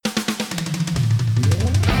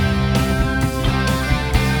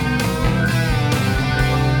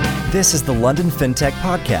This is the London FinTech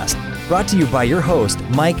Podcast, brought to you by your host,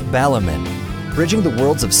 Mike Ballerman, bridging the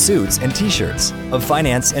worlds of suits and t-shirts, of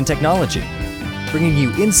finance and technology, bringing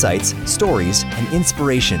you insights, stories, and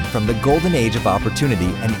inspiration from the golden age of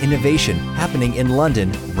opportunity and innovation happening in London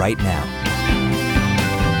right now.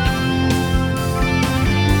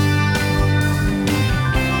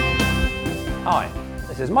 Hi,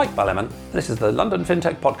 this is Mike Ballerman. This is the London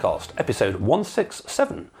FinTech Podcast, episode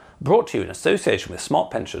 167, brought to you in association with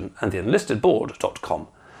Smart Pension and the enlistedboard.com.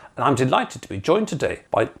 And I'm delighted to be joined today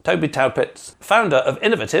by Tobi Taupitz, founder of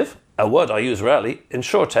innovative, a word I use rarely,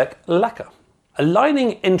 insurtech Laka.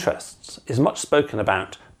 Aligning interests is much spoken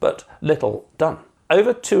about, but little done.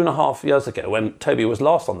 Over 2.5 years ago, when Tobi was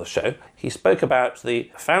last on the show, he spoke about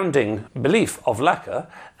the founding belief of Laka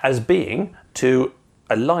as being to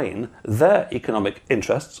align their economic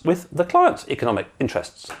interests with the client's economic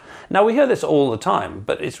interests. Now, we hear this all the time,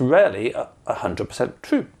 but it's rarely 100%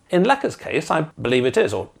 true. In Laka's case, I believe it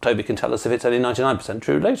is, or Tobi can tell us if it's only 99%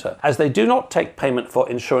 true later, as they do not take payment for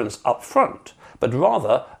insurance up front, but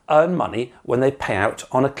rather earn money when they pay out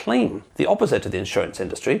on a claim. The opposite of the insurance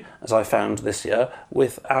industry, as I found this year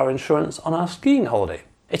with our insurance on our skiing holiday.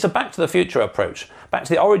 It's a back to the future approach, back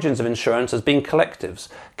to the origins of insurance as being collectives,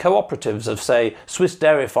 cooperatives of, say, Swiss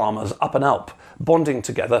dairy farmers up an Alp, bonding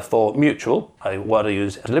together for mutual, a word I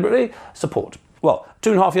use deliberately, support. Well,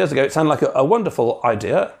 2.5 years ago, it sounded like a wonderful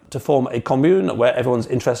idea to form a commune where everyone's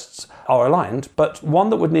interests are aligned, but one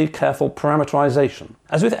that would need careful parameterization.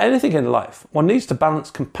 As with anything in life, one needs to balance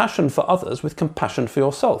compassion for others with compassion for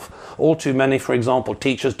yourself. All too many, for example,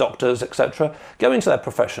 teachers, doctors, etc., go into their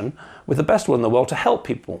profession with the best will in the world to help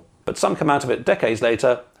people, but some come out of it decades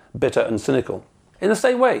later, bitter and cynical. In the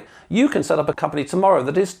same way, you can set up a company tomorrow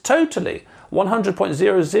that is totally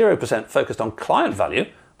 100.00% focused on client value.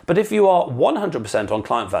 But if you are 100% on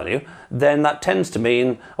client value, then that tends to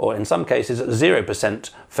mean, or in some cases, 0%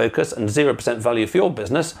 focus and 0% value for your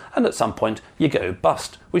business, and at some point you go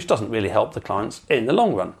bust, which doesn't really help the clients in the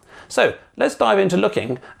long run. So let's dive into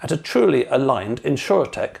looking at a truly aligned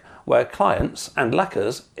insurtech where clients and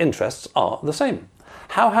Laka's interests are the same.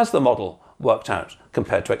 How has the model worked out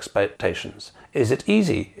compared to expectations? Is it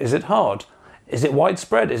easy? Is it hard? Is it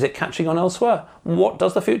widespread? Is it catching on elsewhere? What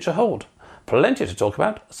does the future hold? Plenty to talk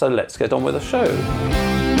about, so let's get on with the show.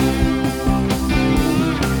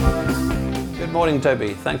 Good morning,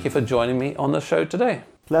 Tobi. Thank you for joining me on the show today.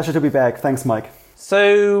 Pleasure to be back. Thanks, Mike.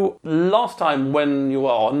 So, last time when you were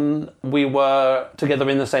on, we were together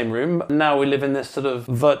in the same room. Now we live in this sort of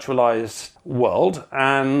virtualized world,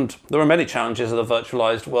 and there are many challenges of the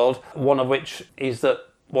virtualized world, one of which is that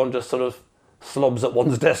one just sort of slobs at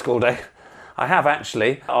one's desk all day. I have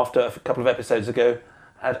actually, after a couple of episodes ago,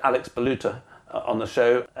 had Alex Baluta on the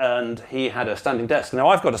show, and he had a standing desk. Now,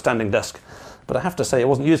 I've got a standing desk, but I have to say it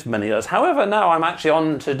wasn't used for many years. However, now I'm actually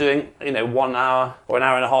on to doing, 1 hour or an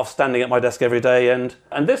hour and a half standing at my desk every day. And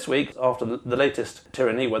this week, after the latest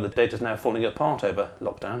tyranny, where the data's now falling apart over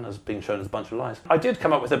lockdown, as being shown as a bunch of lies, I did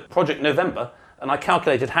come up with a Project November, and I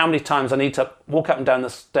calculated how many times I need to walk up and down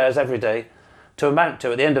the stairs every day to amount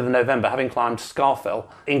to, at the end of November, having climbed Scafell,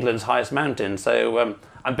 England's highest mountain. So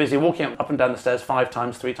I'm busy walking up and down the stairs 3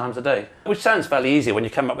 times a day, which sounds fairly easy when you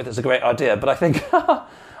come up with it as a great idea, but I think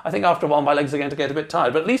after a while my legs are going to get a bit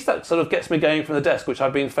tired. But at least that sort of gets me going from the desk, which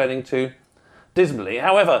I've been failing to dismally.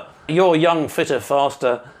 However, you're young, fitter,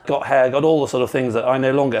 faster, got hair, got all the sort of things that I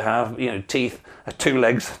no longer have, teeth, 2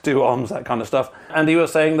 legs, 2 arms, that kind of stuff. And you were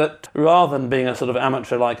saying that rather than being a sort of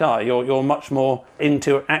amateur like I, you're much more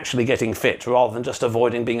into actually getting fit rather than just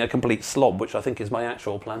avoiding being a complete slob, which I think is my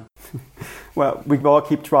actual plan. Well, we all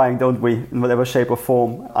keep trying, don't we, in whatever shape or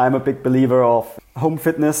form. I'm a big believer of home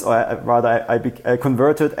fitness, or rather I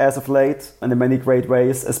converted as of late in many great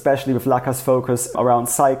ways, especially with Laka's focus around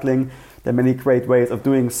cycling. There are many great ways of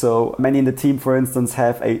doing so. Many in the team, for instance,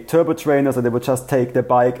 have a turbo trainer, so they would just take their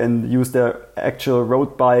bike and use their actual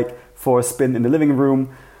road bike for a spin in the living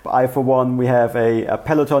room. I, for one, we have a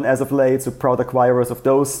Peloton as of late, so proud acquirers of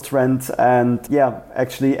those trends. And yeah,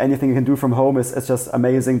 actually anything you can do from home is just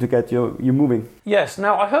amazing to get you moving. Yes,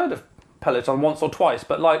 now I heard of Peloton once or twice,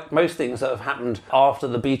 but like most things that have happened after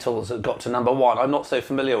the Beatles had got to number 1, I'm not so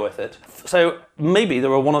familiar with it. So maybe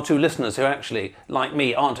there are 1 or 2 listeners who actually, like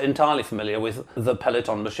me, aren't entirely familiar with the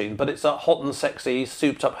Peloton machine, but it's a hot and sexy,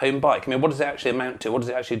 souped-up home bike. I mean, what does it actually amount to? What does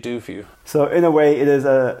it actually do for you? So in a way, it is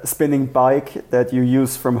a spinning bike that you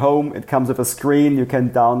use from home. It comes with a screen you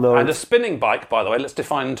can download. And a spinning bike, by the way, let's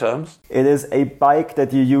define terms. It is a bike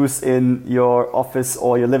that you use in your office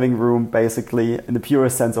or your living room, basically, in the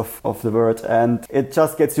purest sense of the word. And it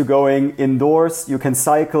just gets you going indoors. You can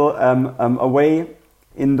cycle away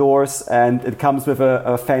indoors, and it comes with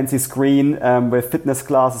a fancy screen with fitness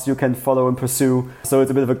classes you can follow and pursue. So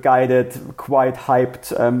it's a bit of a guided, quite hyped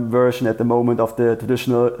version at the moment of the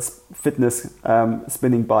traditional fitness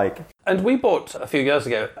spinning bike. And we bought a few years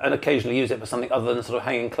ago and occasionally use it for something other than sort of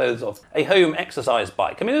hanging clothes off, a home exercise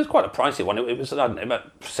bike. I mean, it was quite a pricey one. It was, I don't know,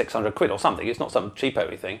 about 600 quid or something. It's not some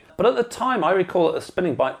cheapo thing. But at the time, I recall that a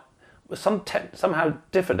spinning bike was somehow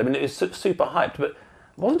different. I mean, it was super hyped, but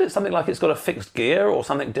wasn't it something like it's got a fixed gear or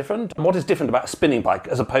something different? What is different about a spinning bike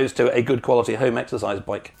as opposed to a good quality home exercise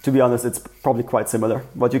bike? To be honest, it's probably quite similar.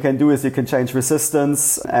 What you can do is you can change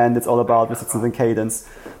resistance, and it's all about resistance and cadence.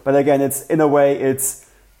 But again, it's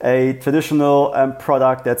a traditional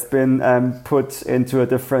product that's been put into a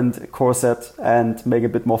different corset and make it a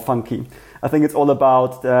bit more funky. I think it's all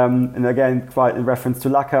about, and again, quite in reference to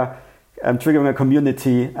Laka, triggering a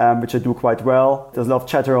community, which I do quite well. There's a lot of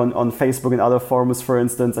chatter on Facebook and other forums, for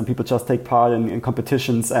instance, and people just take part in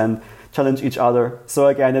competitions and challenge each other. So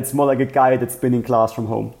again, it's more like a guided spinning class from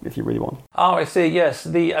home, if you really want. Oh, I see, yes.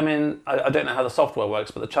 I don't know how the software works,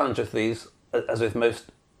 but the challenge with these, as with most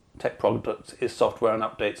tech products, is software and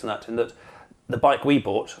updates and that, in that the bike we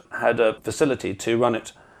bought had a facility to run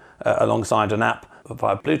it alongside an app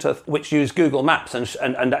via Bluetooth, which used Google Maps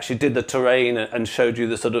and actually did the terrain and showed you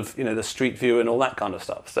the sort of, the street view and all that kind of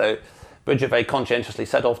stuff. So Bridget very conscientiously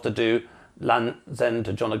set off to do Land's End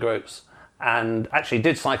to John O'Groats, and actually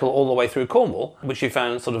did cycle all the way through Cornwall, which she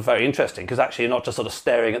found sort of very interesting, because actually you're not just sort of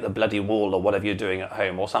staring at the bloody wall or whatever you're doing at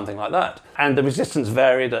home or something like that. And the resistance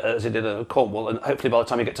varied as it did at Cornwall, and hopefully by the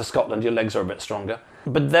time you get to Scotland your legs are a bit stronger.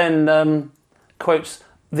 But then, quotes,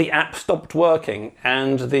 the app stopped working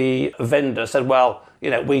and the vendor said, well,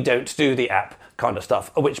 we don't do the app kind of stuff,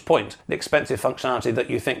 at which point the expensive functionality that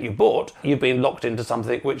you think you bought, you've been locked into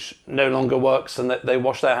something which no longer works, and that they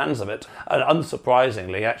wash their hands of it. And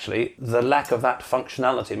unsurprisingly, actually, the lack of that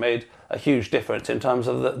functionality made a huge difference in terms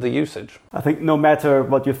of the usage. I think no matter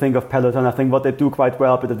what you think of Peloton, I think what they do quite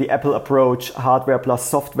well, but the Apple approach, hardware plus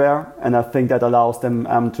software, and I think that allows them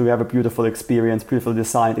to have a beautiful experience, beautiful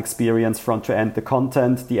designed experience front to end, the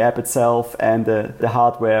content, the app itself, and the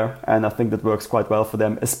hardware, and I think that works quite well for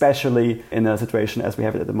them, especially in a situation as we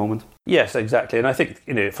have it at the moment. Yes, exactly. And I think,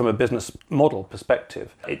 from a business model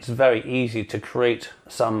perspective, it's very easy to create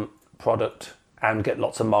some product and get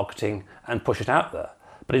lots of marketing and push it out there.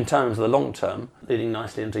 But in terms of the long term, leading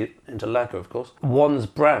nicely into Laka, of course, one's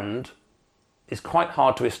brand is quite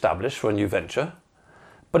hard to establish for a new venture,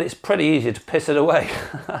 but it's pretty easy to piss it away.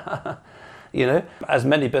 As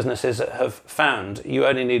many businesses have found, you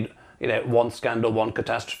only need one scandal, one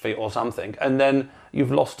catastrophe or something, and then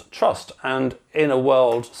you've lost trust. And in a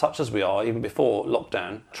world such as we are, even before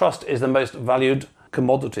lockdown, trust is the most valued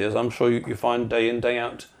commodity, as I'm sure you find day in, day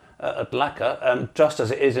out at Laka, just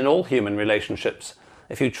as it is in all human relationships.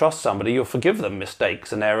 If you trust somebody, you'll forgive them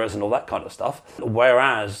mistakes and errors and all that kind of stuff.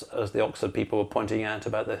 Whereas, as the Oxford people were pointing out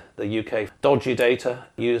about the UK dodgy data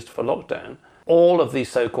used for lockdown, all of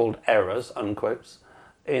these so-called errors, unquotes,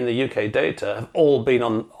 in the UK data have all been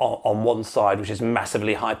on one side, which is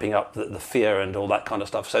massively hyping up the fear and all that kind of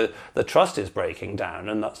stuff. So the trust is breaking down,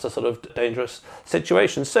 and that's a sort of dangerous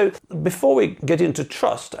situation. So before we get into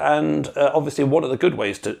trust, and obviously one of the good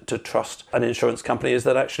ways to trust an insurance company is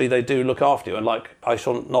that actually they do look after you. And like, I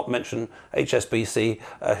shall not mention HSBC,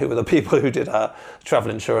 who were the people who did our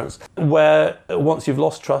travel insurance, where once you've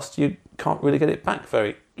lost trust, you can't really get it back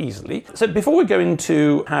very easily. So before we go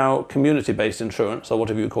into how community-based insurance, or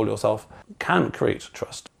whatever you call yourself, can create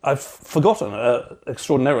trust, I've forgotten,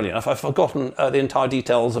 extraordinarily enough, I've forgotten the entire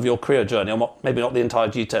details of your career journey, or maybe not the entire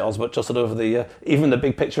details, but just sort of even the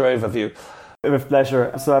big picture overview. With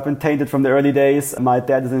pleasure. So I've been tainted from the early days. My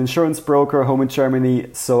dad is an insurance broker home in Germany,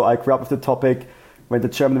 so I grew up with the topic, went to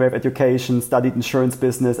German way of education, studied insurance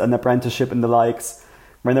business and apprenticeship and the likes.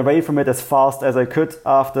 Ran away from it as fast as I could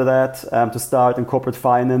after that to start in corporate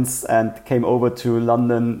finance, and came over to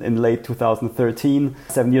London in late 2013,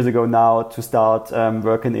 7 years ago now, to start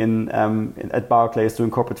working at Barclays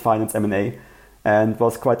doing corporate finance M&A. And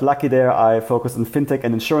was quite lucky there. I focused on fintech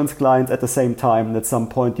and insurance clients at the same time, and at some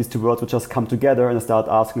point these two worlds would just come together, and I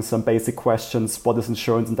started asking some basic questions. What is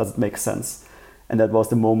insurance and does it make sense? And that was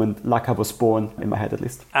the moment Laka was born, in my head at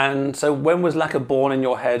least. And so when was Laka born in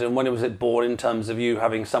your head, and when was it born in terms of you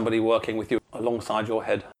having somebody working with you alongside your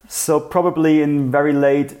head? So probably in very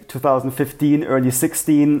late 2015, early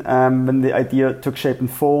 16, when the idea took shape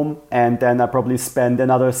and form. And then I probably spent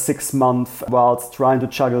another 6 months whilst trying to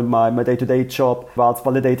juggle my day-to-day job, whilst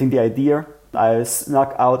validating the idea. I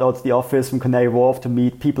snuck out of the office from Canary Wharf to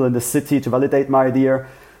meet people in the city to validate my idea.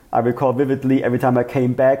 I recall vividly every time I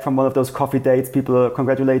came back from one of those coffee dates, people are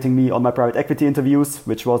congratulating me on my private equity interviews,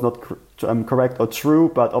 which was not correct or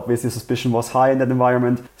true, but obviously suspicion was high in that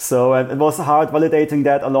environment. So it was hard validating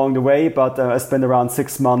that along the way, but I spent around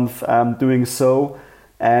 6 months doing so.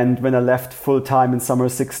 And when I left full-time in summer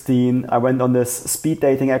 16, I went on this speed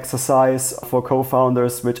dating exercise for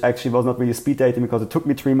co-founders, which actually was not really speed dating because it took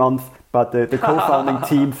me 3 months. But the co-founding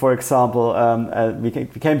team, for example, we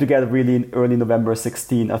came together really in early November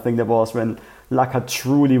 16. I think that was when Laka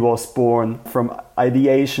truly was born, from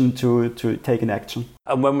ideation to taking action.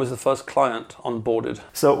 And when was the first client onboarded?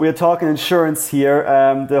 So we're talking insurance here.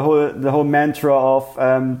 The whole mantra of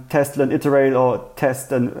test and iterate, or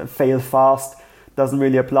test and fail fast, doesn't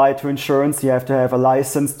really apply to insurance. You have to have a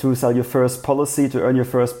license to sell your first policy, to earn your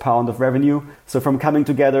first pound of revenue. So from coming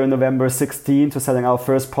together in November 16 to selling our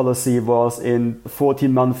first policy was in a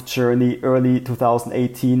 14-month journey. Early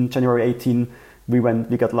 2018, January 18, we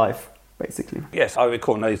got live, basically. Yes, I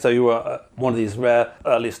recall. No, so you were one of these rare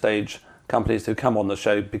early stage companies who come on the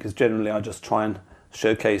show, because generally I just try and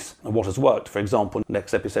showcase what has worked. For example,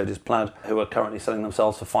 next episode is Plaid, who are currently selling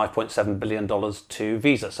themselves for $5.7 billion to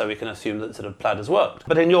Visa, so we can assume that sort of Plaid has worked.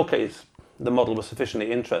 But in your case, the model was sufficiently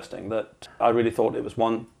interesting that I really thought it was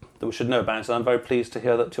one that we should know about, and I'm very pleased to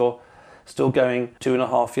hear that you're still going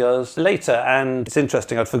 2.5 years later. And it's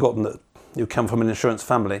interesting, I'd forgotten that you come from an insurance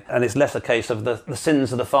family, and it's less a case of the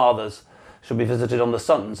sins of the fathers shall be visited on the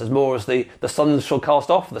sons, as more as the sons shall cast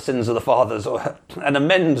off the sins of the fathers, and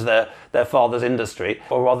amend their father's industry,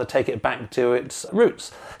 or rather take it back to its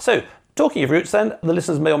roots. So, talking of roots then, the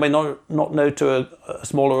listeners may or may not know to a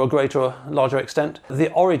smaller or greater or larger extent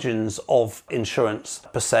the origins of insurance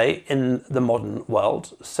per se in the modern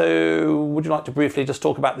world. So would you like to briefly just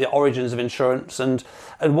talk about the origins of insurance and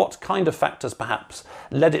what kind of factors perhaps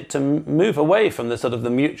led it to move away from the sort of the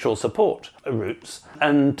mutual support roots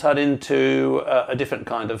and turn into a different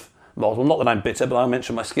kind of model? Not that I'm bitter, but I'll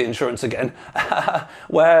mention my ski insurance again,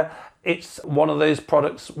 where it's one of those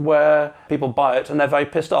products where people buy it and they're very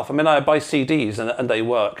pissed off. I mean, I buy CDs and they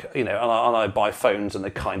work, and I buy phones and they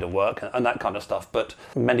kind of work and that kind of stuff. But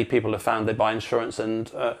many people have found they buy insurance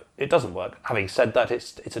and it doesn't work. Having said that,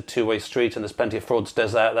 it's a two-way street and there's plenty of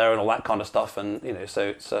fraudsters out there and all that kind of stuff. And,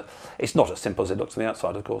 so it's not as simple as it looks on the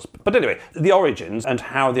outside, of course. But anyway, the origins and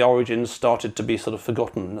how the origins started to be sort of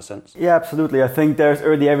forgotten in a sense. Yeah, absolutely. I think there's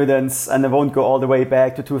early evidence, and I won't go all the way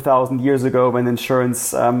back to 2,000 years ago when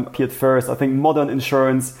insurance appeared first. I think modern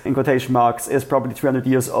insurance, in quotation marks, is probably 300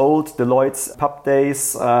 years old. Deloitte's pub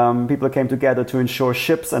days, people came together to insure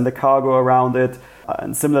ships and the cargo around it.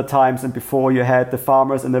 In similar times and before, you had the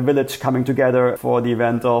farmers in the village coming together for the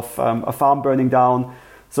event of a farm burning down.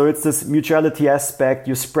 So it's this mutuality aspect.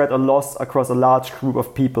 You spread a loss across a large group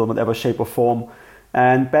of people in whatever shape or form.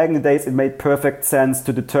 And back in the days, it made perfect sense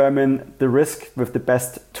to determine the risk with the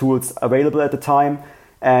best tools available at the time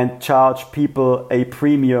and charge people a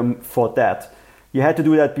premium for that. You had to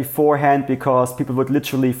do that beforehand because people would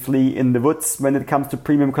literally flee in the woods when it comes to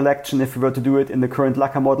premium collection if you were to do it in the current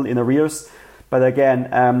Laka model in arrears. But again,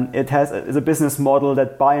 it's a business model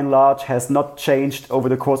that by and large has not changed over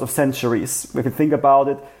the course of centuries. If you think about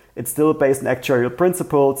it, it's still based on actuarial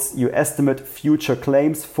principles. You estimate future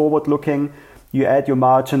claims forward-looking. You add your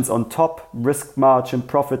margins on top, risk margin,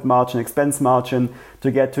 profit margin, expense margin,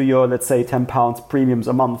 to get to your, let's say, £10 premiums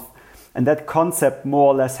a month. And that concept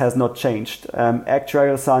more or less has not changed.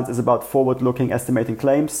 Actuarial science is about forward-looking estimating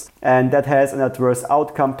claims, and that has an adverse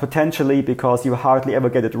outcome potentially because you hardly ever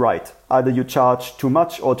get it right. Either you charge too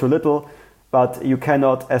much or too little, but you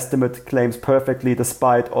cannot estimate claims perfectly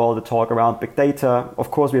despite all the talk around big data.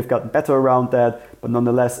 Of course, we've gotten better around that, but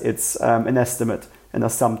nonetheless, it's an estimate, an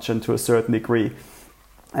assumption to a certain degree.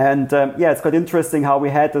 And it's quite interesting how we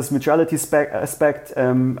had this mutuality aspect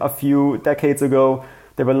a few decades ago.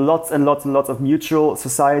 There were lots and lots and lots of mutual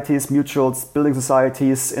societies, mutual building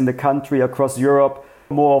societies in the country across Europe.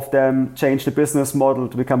 More of them changed the business model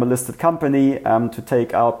to become a listed company, to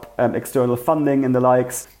take up external funding and the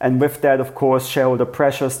likes. And with that, of course, shareholder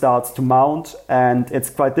pressure starts to mount, and it's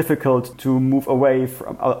quite difficult to move away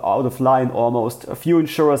from out of line almost. A few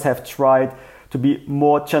insurers have tried to be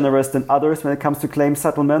more generous than others when it comes to claim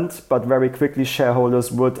settlement, but very quickly shareholders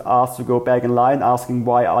would ask to go back in line, asking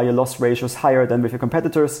why are your loss ratios higher than with your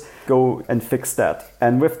competitors? Go and fix that.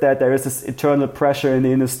 And with that, there is this eternal pressure in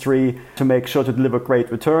the industry to make sure to deliver great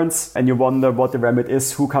returns. And you wonder what the remit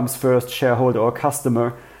is, who comes first, shareholder or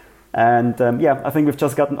customer? And I think we've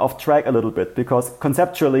just gotten off track a little bit because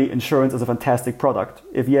conceptually insurance is a fantastic product.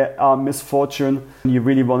 If you are misfortune, you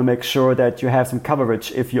really want to make sure that you have some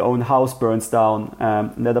coverage if your own house burns down.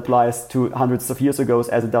 And that applies to hundreds of years ago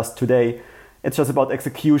as it does today. It's just about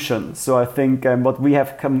execution. So I think what we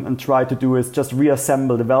have come and tried to do is just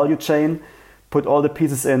reassemble the value chain, put all the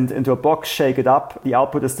pieces into a box, shake it up. The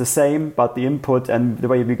output is the same, but the input and the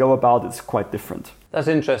way we go about it is quite different. That's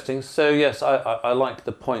interesting. So yes, I like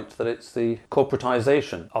the point that it's the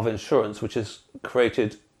corporatization of insurance which has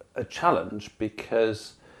created a challenge,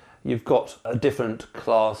 because you've got a different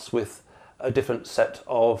class with a different set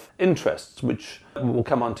of interests, which we'll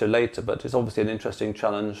come on to later, but it's obviously an interesting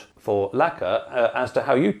challenge for Laka as to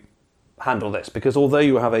how you handle this, because although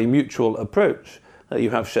you have a mutual approach, you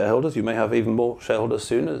have shareholders, you may have even more shareholders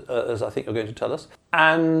soon, as I think you're going to tell us.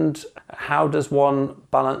 And how does one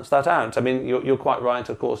balance that out? I mean, you're quite right,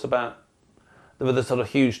 of course, about the sort of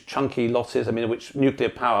huge chunky losses, I mean, which nuclear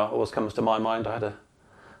power always comes to my mind. I had a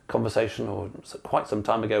conversation quite some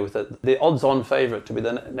time ago with the odds-on favourite to be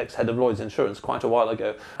the next head of Lloyd's Insurance quite a while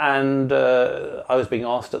ago. And I was being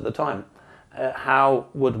asked at the time, how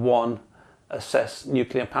would one assess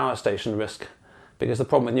nuclear power station risk? Because the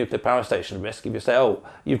problem with nuclear power station risk, if you say, oh,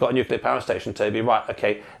 you've got a nuclear power station, Toby, right,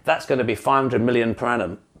 okay, that's going to be 500 million per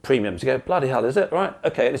annum premiums. You go, bloody hell, is it? Right,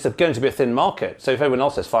 okay, it's going to be a thin market. So if everyone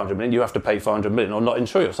else says 500 million, you have to pay 500 million or not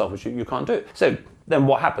insure yourself, which you can't do. So then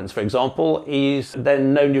what happens, for example, is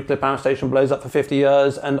then no nuclear power station blows up for 50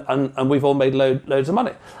 years and we've all made loads of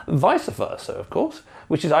money. Vice versa, of course,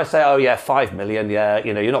 which is I say, oh yeah, 5 million, yeah,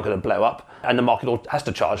 you're not going to blow up. And the market has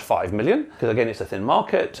to charge 5 million, because again, it's a thin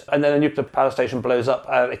market. And then a nuclear power station blows up,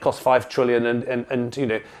 it costs 5 trillion and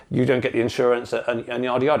you don't get the insurance and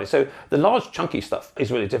yada yada. So the large chunky stuff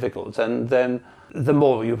is really difficult. And then the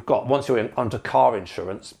more you've got, once you're onto car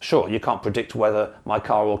insurance, sure, you can't predict whether my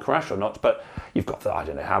car will crash or not, but you've got, I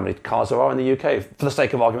don't know how many cars there are in the UK, for the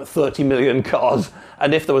sake of argument, 30 million cars.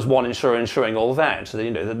 And if there was one insurer insuring all that, so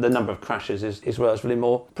the number of crashes is relatively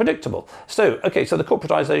more predictable. So, okay, so the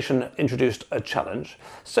corporatization introduced a challenge.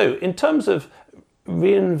 So in terms of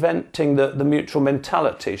reinventing the mutual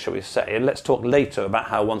mentality, shall we say, and let's talk later about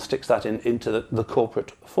how one sticks that into the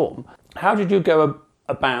corporate form. How did you go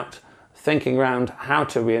about thinking around how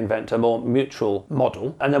to reinvent a more mutual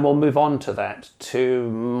model? And then we'll move on to that, to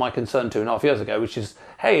my concern 2.5 years ago, which is,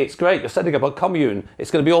 hey, it's great, you're setting up a commune,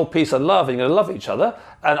 it's going to be all peace and love, and you're going to love each other,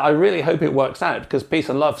 and I really hope it works out, because peace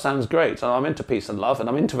and love sounds great, and I'm into peace and love, and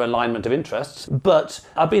I'm into alignment of interests, but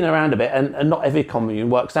I've been around a bit, and not every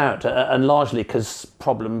commune works out, and largely because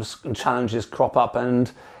problems and challenges crop up,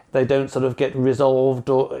 and they don't sort of get resolved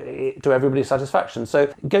or to everybody's satisfaction.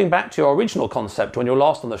 So going back to your original concept when you were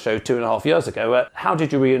last on the show 2.5 years ago, how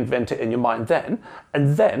did you reinvent it in your mind then?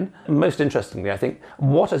 And then, most interestingly, I think,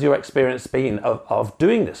 what has your experience been of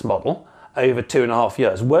doing this model over 2.5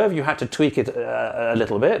 years? Where have you had to tweak it a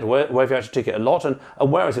little bit? Where have you had to tweak it a lot? And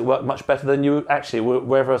where has it worked much better than you actually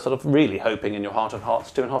were ever sort of really hoping in your heart of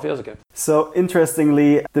hearts 2.5 years ago? So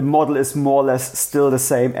interestingly, the model is more or less still the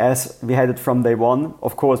same as we had it from day one,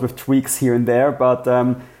 of course with tweaks here and there, but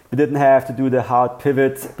we didn't have to do the hard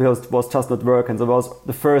pivot because it was just not working. So it was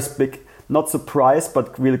the first big, not surprise,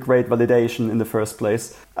 but really great validation in the first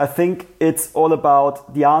place. I think it's all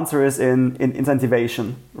about, the answer is in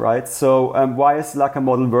incentivation, right? So why is Laka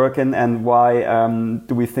model working, and why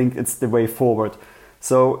do we think it's the way forward?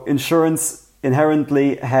 So insurance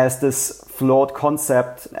inherently has this flawed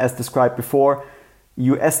concept, as described before.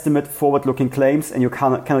 You estimate forward-looking claims and you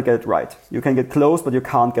cannot get it right. You can get close, but you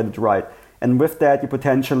can't get it right. And with that, you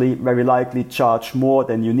potentially very likely charge more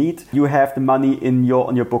than you need. You have the money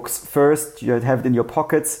on your books first, you have it in your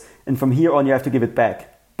pockets, and from here on you have to give it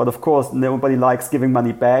back. But of course, nobody likes giving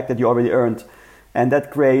money back that you already earned. And that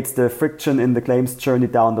creates the friction in the claims journey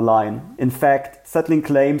down the line. In fact, settling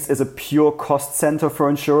claims is a pure cost center for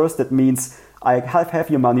insurers. That means I have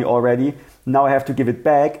your money already, now I have to give it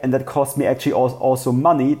back, and that costs me actually also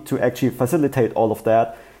money to actually facilitate all of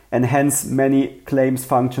that. And hence many claims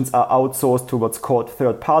functions are outsourced to what's called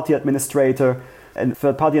third-party administrator, and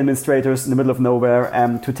third-party administrators in the middle of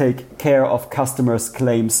nowhere to take care of customers'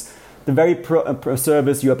 claims, the very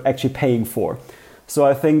service you are actually paying for. So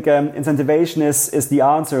I think incentivation is the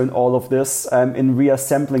answer in all of this, in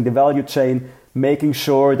reassembling the value chain, making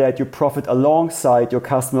sure that you profit alongside your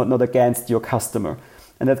customer, not against your customer.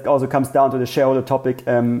 And that also comes down to the shareholder topic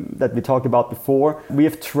that we talked about before. We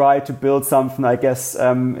have tried to build something, I guess,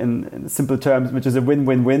 in simple terms, which is a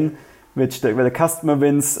win-win-win, where the customer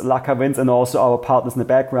wins, Laka wins, and also our partners in the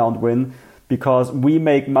background win, because we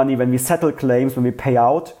make money when we settle claims, when we pay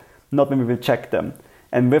out, not when we reject them.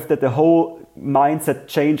 And with that, the whole mindset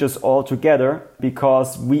changes altogether,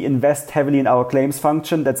 because we invest heavily in our claims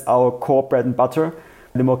function. That's our core bread and butter.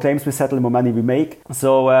 The more claims we settle, the more money we make.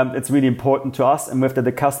 So it's really important to us. And with that,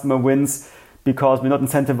 the customer wins, because we're not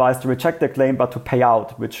incentivized to reject the claim, but to pay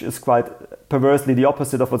out, which is quite perversely the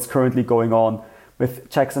opposite of what's currently going on,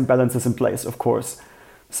 with checks and balances in place, of course.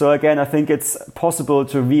 So again, I think it's possible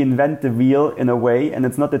to reinvent the wheel in a way, and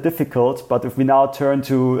it's not that difficult. But if we now turn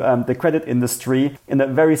to the credit industry, in a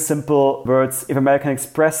very simple words, if American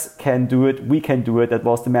Express can do it, we can do it. That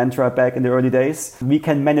was the mantra back in the early days. We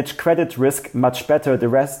can manage credit risk much better. The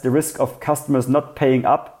risk of customers not paying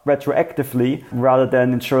up retroactively, rather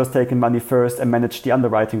than insurers taking money first and manage the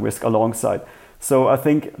underwriting risk alongside. So I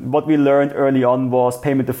think what we learned early on was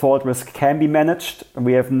payment default risk can be managed.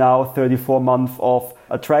 We have now 34 months of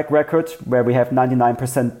a track record where we have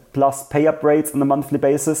 99% plus pay-up rates on a monthly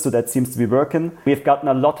basis, so that seems to be working. We've gotten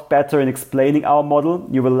a lot better in explaining our model.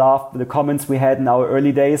 You will laugh at the comments we had in our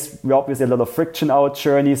early days. We obviously had a lot of friction in our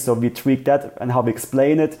journey, so we tweaked that and how we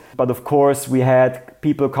explain it. But of course, we had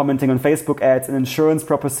people commenting on Facebook ads, an insurance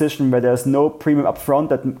proposition where there's no premium upfront.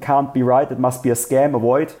 That can't be right. It must be a scam,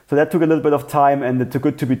 avoid. So that took a little bit of time, and the too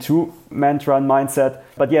good to be true mantra and mindset.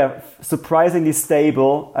 But yeah, surprisingly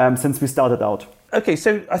stable since we started out. Okay,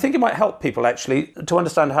 so I think it might help people actually to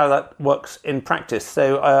understand how that works in practice.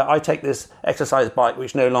 So I take this exercise bike,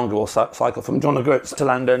 which no longer will cycle from John O'Groats to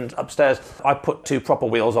London upstairs. I put 2 proper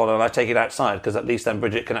wheels on and I take it outside, because at least then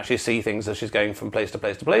Bridget can actually see things as she's going from place to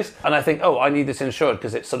place to place. And I think, oh, I need this insured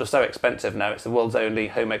because it's sort of so expensive now. It's the world's only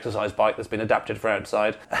home exercise bike that's been adapted for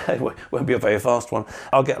outside. It won't be a very fast one.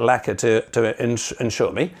 I'll get Laka to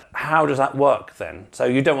insure me. How does that work then? So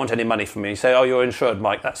you don't want any money from me. You say, oh, you're insured,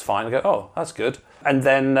 Mike, that's fine. I go, oh, that's good. And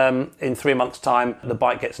then in 3 months' time, the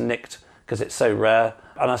bike gets nicked because it's so rare.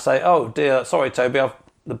 And I say, oh dear, sorry, Toby,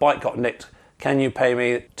 the bike got nicked. Can you pay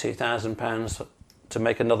me £2,000 to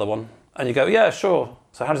make another one? And you go, yeah, sure.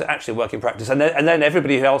 So how does it actually work in practice? And then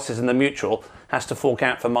everybody else is in the mutual has to fork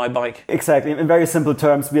out for my bike. Exactly. In very simple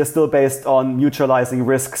terms, we are still based on mutualizing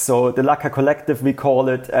risks. So the Laka Collective, we call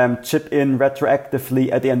it, chip in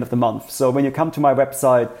retroactively at the end of the month. So when you come to my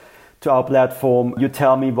website, to our platform, you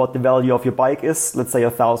tell me what the value of your bike is, let's say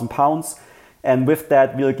 £1,000. And with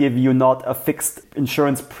that, we'll give you not a fixed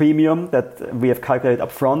insurance premium that we have calculated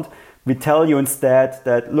up front. We tell you instead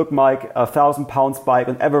that, look, Mike, £1,000 bike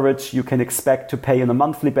on average, you can expect to pay on a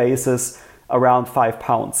monthly basis around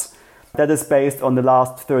 £5. That is based on the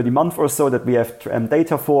last 30 months or so that we have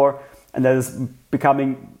data for, and that is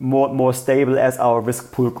becoming more stable as our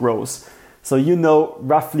risk pool grows. So you know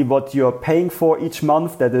roughly what you're paying for each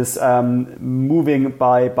month. That is moving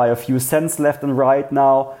by a few cents left and right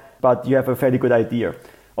now, but you have a fairly good idea.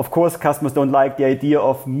 Of course, customers don't like the idea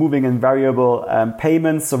of moving in variable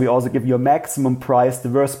payments, so we also give you a maximum price, the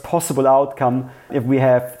worst possible outcome if we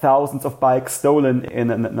have thousands of bikes stolen in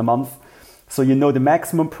a month. So you know the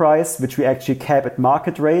maximum price, which we actually cap at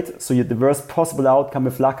market rate. So the worst possible outcome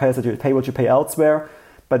with Laka is that you pay what you pay elsewhere.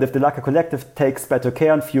 But if the Laka Collective takes better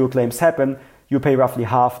care and fewer claims happen, you pay roughly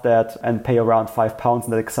half that and pay around £5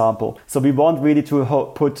 in that example. So we want really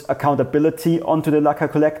to put accountability onto the Laka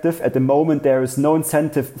Collective. At the moment, there is no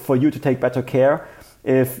incentive for you to take better care.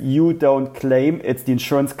 If you don't claim, it's the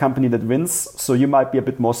insurance company that wins. So you might be a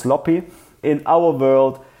bit more sloppy. In our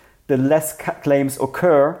world, the less claims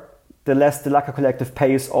occur, the less the Laka Collective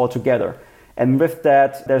pays altogether. And with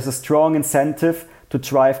that, there's a strong incentive to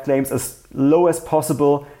drive claims as low as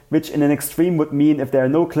possible, which in an extreme would mean if there are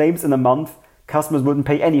no claims in a month, customers wouldn't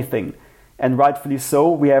pay anything. And rightfully so,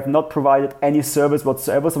 we have not provided any service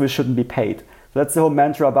whatsoever, so we shouldn't be paid. So that's the whole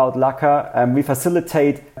mantra about Laka. We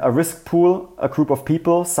facilitate a risk pool, a group of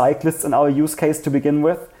people, cyclists in our use case to begin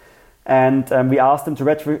with. And we ask them to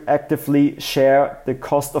retroactively share the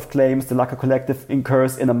cost of claims the Laka Collective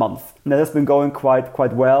incurs in a month. And that has been going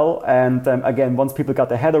quite well. And again, once people got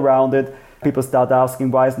their head around it, people start asking,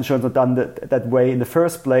 why is insurance not done that way in the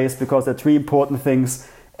first place? Because there are 3 important things.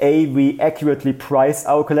 A, we accurately price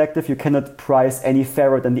our collective. You cannot price any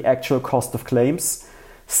fairer than the actual cost of claims.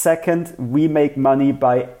 Second, we make money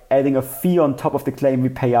by adding a fee on top of the claim we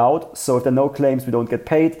pay out. So if there are no claims, we don't get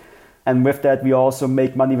paid. And with that, we also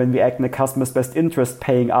make money when we act in the customer's best interest,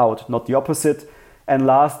 paying out, not the opposite. And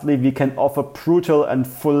lastly, we can offer brutal and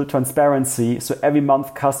full transparency. So every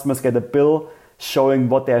month, customers get a bill showing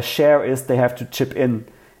what their share is they have to chip in.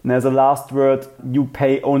 And as a last word, you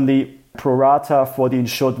pay only pro rata for the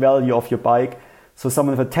insured value of your bike. So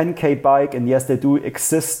someone with a 10K bike, and yes, they do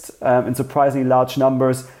exist in surprisingly large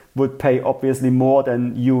numbers, would pay obviously more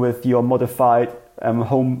than you with your modified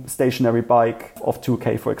home stationary bike of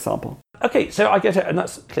 2K, for example. Okay, so I get it, and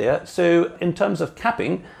that's clear. So in terms of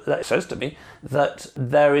capping, that says to me that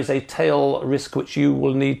there is a tail risk which you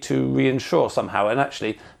will need to reinsure somehow, and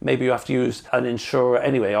actually maybe you have to use an insurer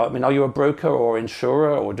anyway. I mean, are you a broker or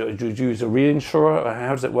insurer, or do you use a reinsurer? Or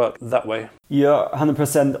how does it work that way? You're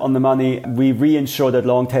 100% on the money. We reinsure that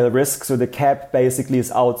long tail risk. So the cap basically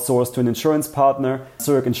is outsourced to an insurance partner,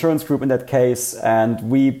 Zurich Insurance Group in that case. And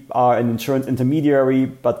we are an insurance intermediary,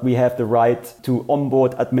 but we have the right to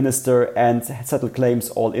onboard, administer and settle claims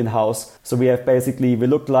all in-house. So we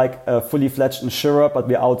look like a fully fledged insurer, but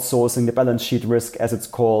we're outsourcing the balance sheet risk, as it's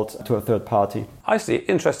called, to a third party. I see.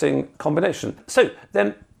 Interesting combination. So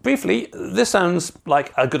then, briefly, this sounds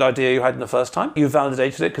like a good idea you had in the first time. You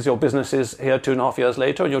validated it because your business is here 2.5 years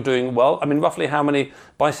later and you're doing well. I mean, roughly how many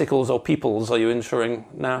bicycles or peoples are you insuring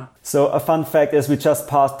now? So a fun fact is we just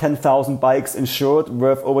passed 10,000 bikes insured,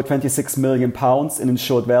 worth over £26 million in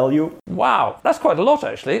insured value. Wow, that's quite a lot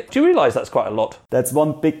actually. Do you realise that's quite a lot? That's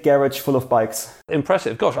one big garage full of bikes.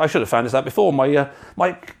 Impressive. Gosh, I should have found this out before.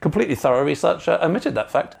 My completely thorough research omitted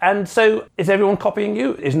that fact. And so is everyone copying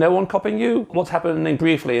you? Is no one copying you? What's happening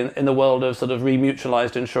briefly in the world of sort of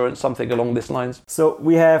remutualized insurance, something along these lines? So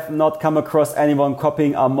we have not come across anyone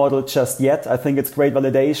copying our model just yet. I think it's great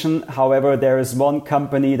validation. However, there is one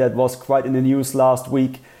company that was quite in the news last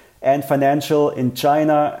week, Ant Financial in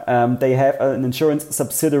China. They have an insurance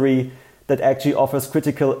subsidiary that actually offers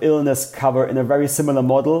critical illness cover in a very similar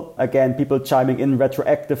model. Again, people chiming in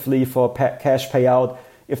retroactively for cash payout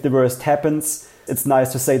if the worst happens. It's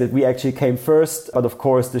nice to say that we actually came first, but of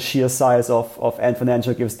course the sheer size of Ant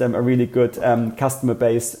Financial gives them a really good customer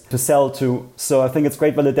base to sell to. So I think it's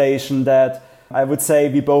great validation that I would say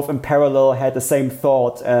we both in parallel had the same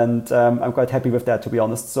thought, and I'm quite happy with that, to be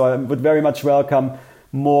honest. So I would very much welcome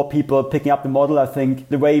more people picking up the model. I think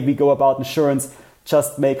the way we go about insurance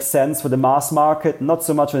just makes sense for the mass market, not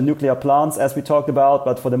so much for the nuclear plants as we talked about,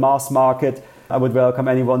 but for the mass market. I would welcome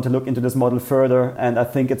anyone to look into this model further, and I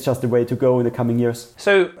think it's just the way to go in the coming years.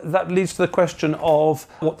 So that leads to the question of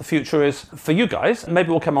what the future is for you guys.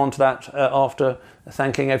 Maybe we'll come on to that after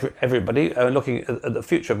thanking everybody, looking at the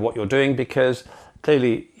future of what you're doing, because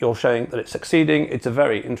clearly you're showing that it's succeeding. It's a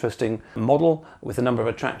very interesting model with a number of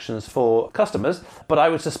attractions for customers, but I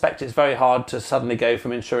would suspect it's very hard to suddenly go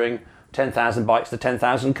from insuring 10,000 bikes to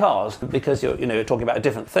 10,000 cars, because you're talking about a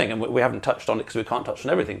different thing, and we haven't touched on it because we can't touch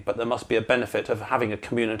on everything, but there must be a benefit of having a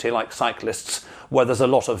community like cyclists where there's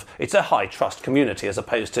it's a high trust community, as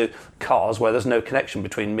opposed to cars where there's no connection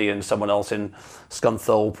between me and someone else in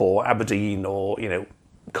Scunthorpe or Aberdeen or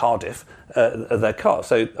Cardiff, their cars.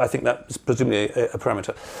 So I think that's presumably a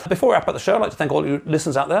parameter. Before we wrap up the show, I'd like to thank all you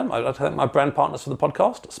listeners out there. I'd like to thank my brand partners for the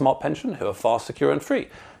podcast, Smart Pension, who are fast, secure and free.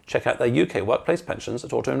 Check out their UK workplace pensions at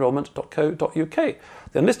autoenrollment.co.uk.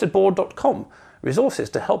 Theenlistedboard.com, resources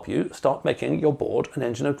to help you start making your board an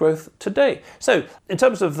engine of growth today. So in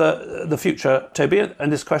terms of the future, Tobi,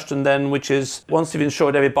 and this question then, which is, once you've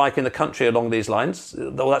insured every bike in the country along these lines,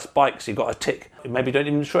 well, that's bikes, you've got a tick. Maybe you don't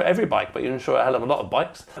even insure every bike, but you insure a hell of a lot of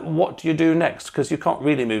bikes. What do you do next? Because you can't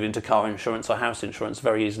really move into car insurance or house insurance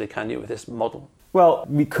very easily, can you, with this model? Well,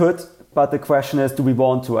 we could, but the question is, do we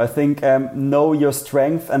want to? I think know your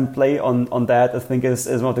strength and play on that, I think is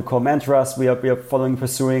one of the core mantras we are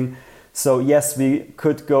pursuing. So yes, we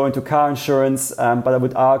could go into car insurance, but I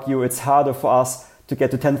would argue it's harder for us to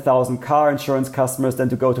get to 10,000 car insurance customers than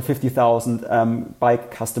to go to 50,000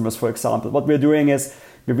 bike customers, for example. What we're doing is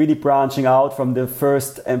we're really branching out from the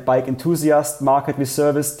first bike enthusiast market we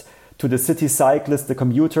serviced to the city cyclists, the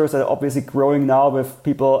commuters that are obviously growing now with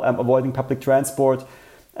people avoiding public transport.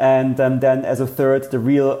 And then as a third, the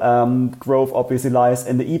real growth obviously lies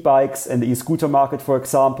in the e-bikes and the e-scooter market, for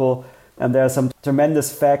example. And there are some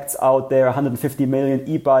tremendous facts out there. 150 million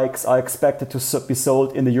e-bikes are expected to be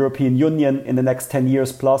sold in the European Union in the next 10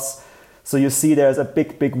 years plus. So you see there's a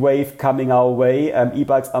big wave coming our way.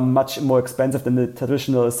 E-bikes are much more expensive than the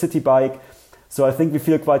traditional city bike. So I think we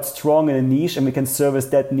feel quite strong in a niche, and we can service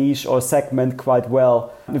that niche or segment quite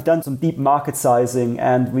well. We've done some deep market sizing,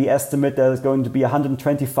 and we estimate there's going to be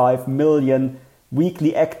 125 million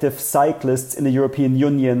weekly active cyclists in the European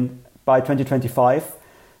Union by 2025.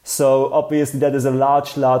 So obviously that is a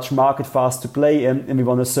large market for us to play in, and we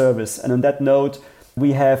want to service. And on that note,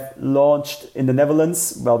 we have launched in the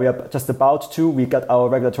Netherlands. Well, we are just about to. We got our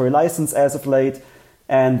regulatory license as of late,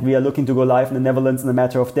 and we are looking to go live in the Netherlands in a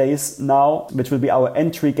matter of days now, which will be our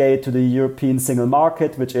entry gate to the European single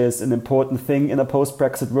market, which is an important thing in a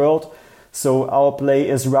post-Brexit world. So our play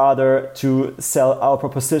is rather to sell our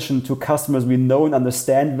proposition to customers we know and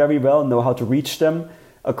understand very well, know how to reach them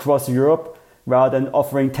across Europe, rather than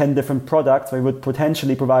offering 10 different products where we would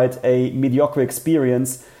potentially provide a mediocre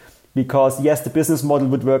experience. because yes, the business model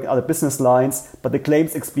would work in other business lines, but the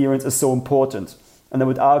claims experience is so important. And I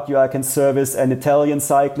would argue I can service an Italian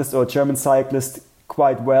cyclist or a German cyclist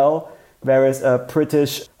quite well, whereas a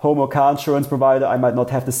British home or car insurance provider, I might not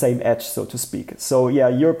have the same edge, so to speak. So yeah,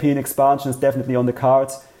 European expansion is definitely on the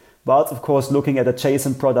cards. But of course, looking at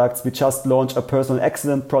adjacent products, we just launched a personal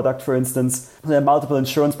accident product, for instance. There are multiple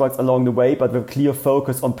insurance products along the way, but with a clear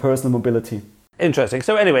focus on personal mobility. Interesting.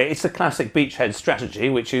 So anyway, it's the classic beachhead strategy,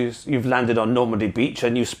 which is you've landed on Normandy Beach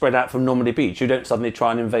and you spread out from Normandy Beach. You don't suddenly try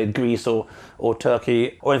and invade Greece or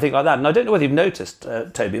Turkey or anything like that. And I don't know whether you've noticed,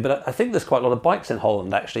 Toby, but I think there's quite a lot of bikes in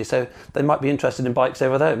Holland, actually. So they might be interested in bikes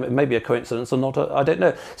over there. It may be a coincidence or not. I don't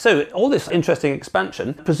know. So all this interesting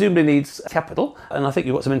expansion presumably needs capital. And I think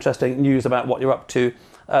you've got some interesting news about what you're up to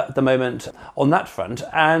at the moment on that front.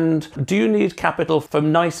 And do you need capital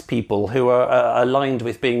from nice people who are aligned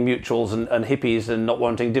with being mutuals and hippies and not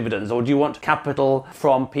wanting dividends? Or do you want capital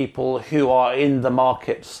from people who are in the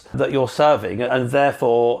markets that you're serving, and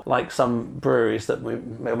therefore, like some breweries that we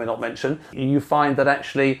may or may not mention, you find that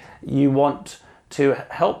actually you want to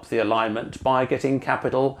help the alignment by getting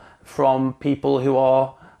capital from people who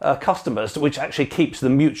are customers, which actually keeps the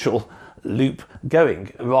mutual loop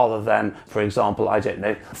going, rather than, for example, I don't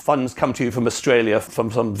know, funds come to you from Australia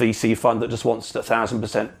from some VC fund that just wants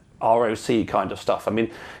 1,000% ROC kind of stuff. I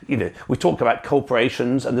mean, you know, we talk about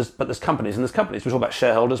corporations but there's companies and there's companies. We talk about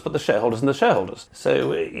shareholders, but the shareholders and the shareholders.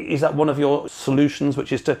 So is that one of your solutions,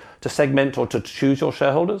 which is to segment or to choose your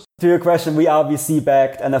shareholders? To your question, we are VC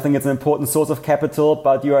backed, and I think it's an important source of capital,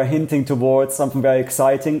 but you are hinting towards something very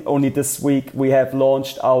exciting. Only this week we have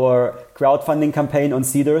launched our crowdfunding campaign on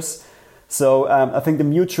Cedars. So I think the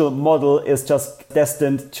mutual model is just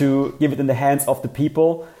destined to give it in the hands of the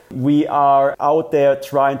people. We are out there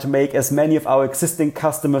trying to make as many of our existing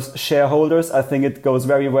customers shareholders. I think it goes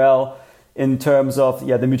very well in terms of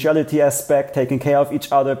the mutuality aspect, taking care of each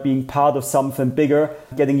other, being part of something bigger,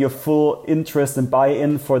 getting your full interest and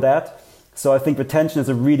buy-in for that. So I think retention is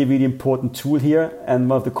a really, really important tool here, and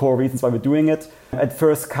one of the core reasons why we're doing it. At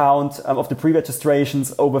first count of the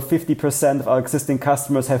pre-registrations, over 50% of our existing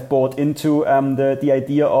customers have bought into the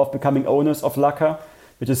idea of becoming owners of Laka,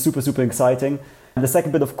 which is super, super exciting. And the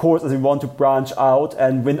second bit, of course, is we want to branch out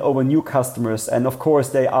and win over new customers. And of course,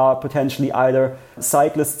 they are potentially either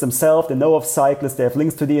cyclists themselves, they know of cyclists, they have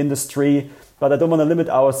links to the industry, but I don't want to limit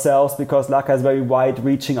ourselves because Laka has very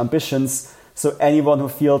wide-reaching ambitions. So anyone who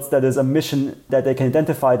feels that is a mission that they can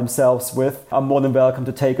identify themselves with are more than welcome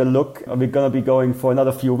to take a look. We're going to be going for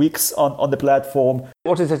another few weeks on the platform.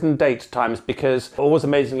 What is it in date times? Because always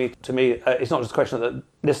amazingly to me, it's not just a question that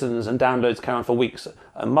listens and downloads carry on for weeks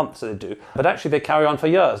and months they do, but actually they carry on for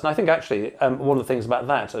years. And I think actually one of the things about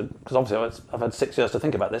that, because obviously I've had 6 years to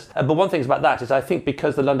think about this, but one thing about that is I think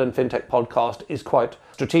because the London FinTech podcast is quite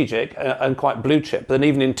strategic and quite blue chip, then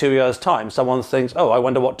even in 2 years' time, someone thinks, oh, I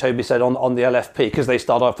wonder what Toby said on the LFP, because they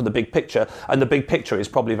start off with the big picture, and the big picture is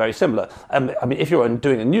probably very similar. I mean, if you're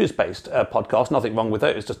doing a news-based podcast, nothing wrong with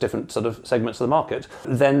those, just different sort of segments of the market,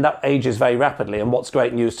 then that ages very rapidly, and what's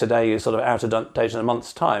great news today is sort of out of date in a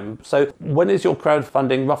month's time. So when is your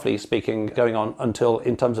crowdfunding, roughly speaking, going on until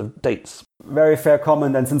in terms of dates? Very fair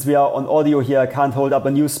comment, and since we are on audio here, I can't hold up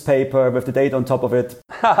a newspaper with the date on top of it.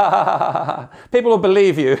 People will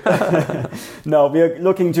believe you. No, we are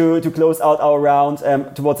looking to close out our round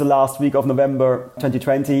towards the last week of November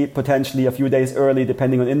 2020, potentially a few days early,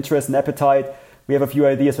 depending on interest and appetite. We have a few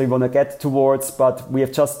ideas we want to get towards, but we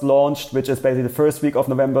have just launched, which is basically the first week of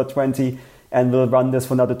November 20, and we'll run this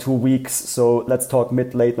for another 2 weeks. So let's talk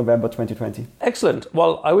mid-late November 2020. Excellent.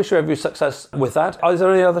 Well, I wish you every success with that. Are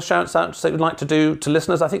there any other shouts out that you'd like to do to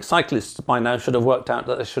listeners? I think cyclists by now should have worked out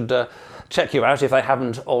that they should check you out. If they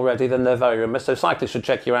haven't already, then they're very remiss. So cyclists should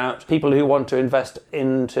check you out. People who want to invest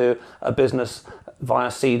into a business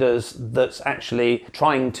via Cedars that's actually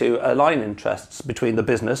trying to align interests between the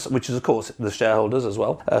business, which is of course the shareholders as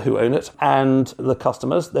well, who own it, and the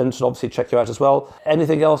customers, then should obviously check you out as well.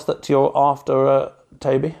 Anything else that you're after,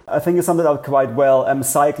 Toby? I think it's something out quite well.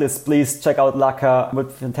 Cyclists, please check out Laka. It would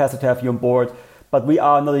be fantastic to have you on board. But we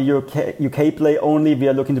are not a UK play only. We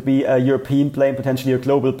are looking to be a European play and potentially a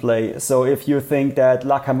global play. So if you think that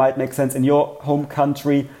Laka might make sense in your home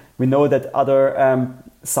country, we know that other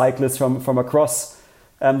cyclists from across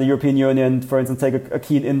the European Union, for instance, take a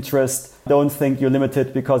keen interest. Don't think you're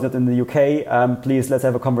limited because you're not in the UK. Please, let's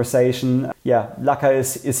have a conversation. Yeah, Laka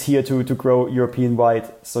is here to grow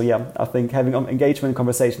European-wide. So yeah, I think having engagement and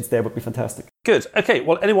conversations there would be fantastic. Good. Okay,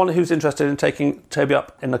 well, anyone who's interested in taking Toby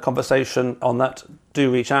up in a conversation on that,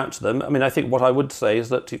 do reach out to them. I mean, I think what I would say is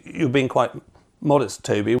that you're being quite modest,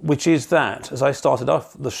 Toby, which is that, as I started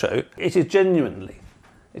off the show, it is genuinely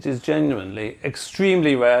It is genuinely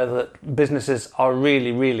extremely rare that businesses are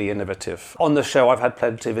really, really innovative. On the show, I've had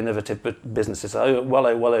plenty of innovative businesses, well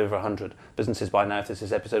over 100 businesses by now. This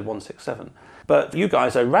is episode 167. But you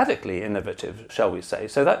guys are radically innovative, shall we say.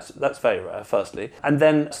 So that's very rare, firstly. And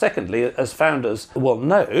then secondly, as founders, well,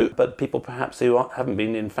 no, but people perhaps who haven't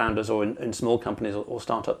been in founders or in small companies or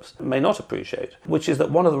startups may not appreciate, which is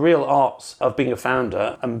that one of the real arts of being a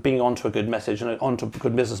founder and being onto a good message and onto a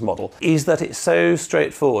good business model is that it's so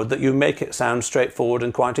straightforward that you make it sound straightforward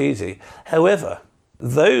and quite easy. However,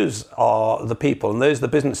 those are the people and those are the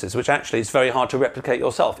businesses which actually it's very hard to replicate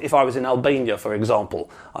yourself. If I was in Albania, for example,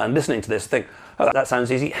 I'm listening to this think, oh, that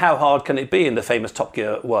sounds easy. How hard can it be in the famous Top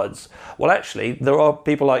Gear words? Well, actually, there are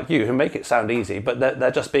people like you who make it sound easy, but they're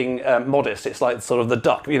just being modest. It's like sort of the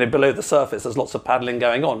duck, below the surface. There's lots of paddling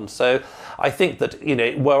going on. So I think that,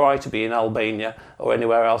 were I to be in Albania or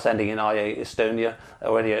anywhere else ending in IA, Estonia,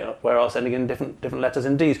 or anywhere else ending in different letters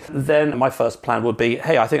indeed, then my first plan would be,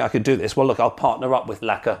 hey, I think I could do this. Well, look, I'll partner up with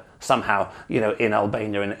Laka somehow, in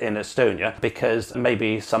Albania, in Estonia, because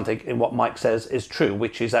maybe something in what Mike says is true,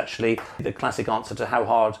 which is actually the classic answer to how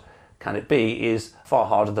hard can it be is far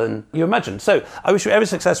harder than you imagine. So I wish you every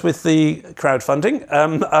success with the crowdfunding.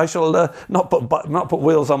 I shall not put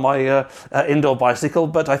wheels on my indoor bicycle,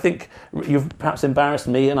 but I think you've perhaps embarrassed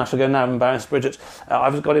me, and I shall go now and embarrass Bridget.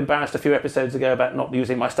 I've got embarrassed a few episodes ago about not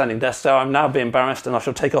using my standing desk, so I'm now being embarrassed, and I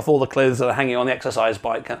shall take off all the clothes that are hanging on the exercise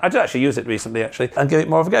bike. I did actually use it recently, and give it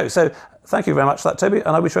more of a go. So thank you very much for that, Toby,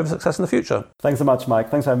 and I wish you every success in the future. Thanks so much, Mike.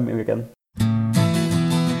 Thanks for having me again.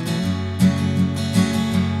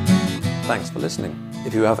 Thanks for listening.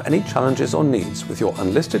 If you have any challenges or needs with your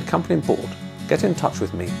unlisted company board, get in touch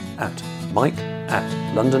with me at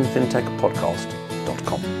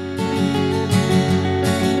mike@londonfintechpodcast.com.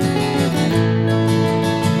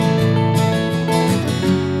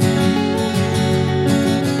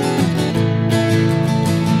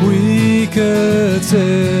 We could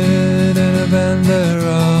sit in a band there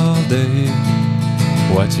all day,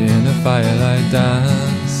 watching the firelight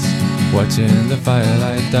dance, watching the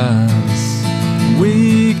firelight dance.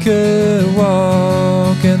 We could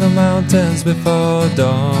walk in the mountains before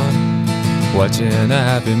dawn, watching a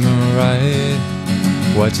happy moon ride,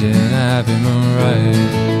 watching a happy moon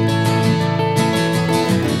ride.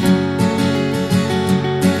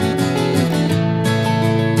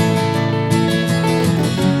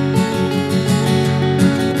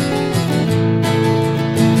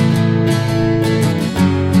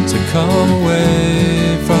 Come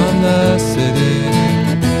away from the city,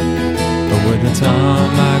 with the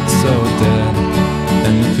tarmac so dead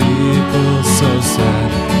and the people so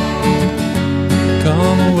sad.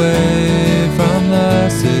 Come away from the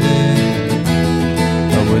city,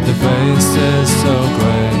 with the faces so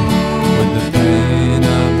grey, with the pain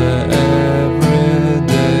of the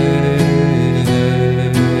everyday.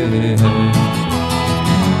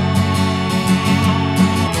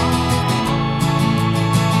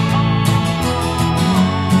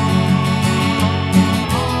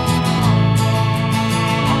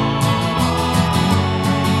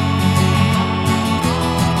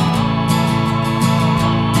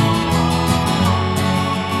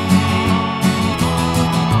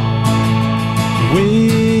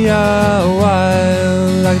 We are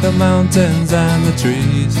wild like the mountains and the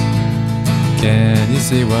trees. Can you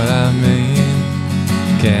see what I mean?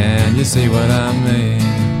 Can you see what I mean?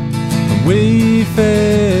 We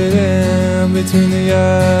fit in between the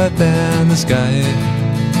earth and the sky.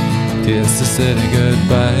 Kiss the city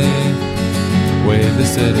goodbye, wave the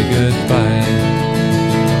city goodbye,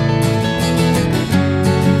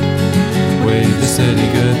 wave the city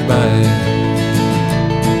goodbye.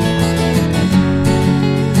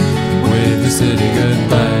 Wave the city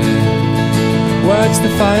goodbye. Watch the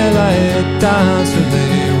firelight dance with me.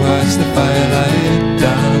 Watch the firelight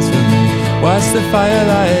dance with me. Watch the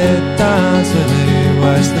firelight dance with me.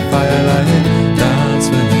 Watch the firelight dance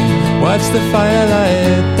with me. Watch the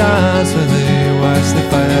firelight dance with me. Watch the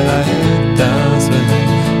firelight dance with me.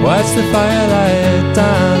 Watch the firelight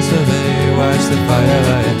dance with me. Watch the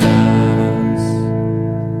firelight dance.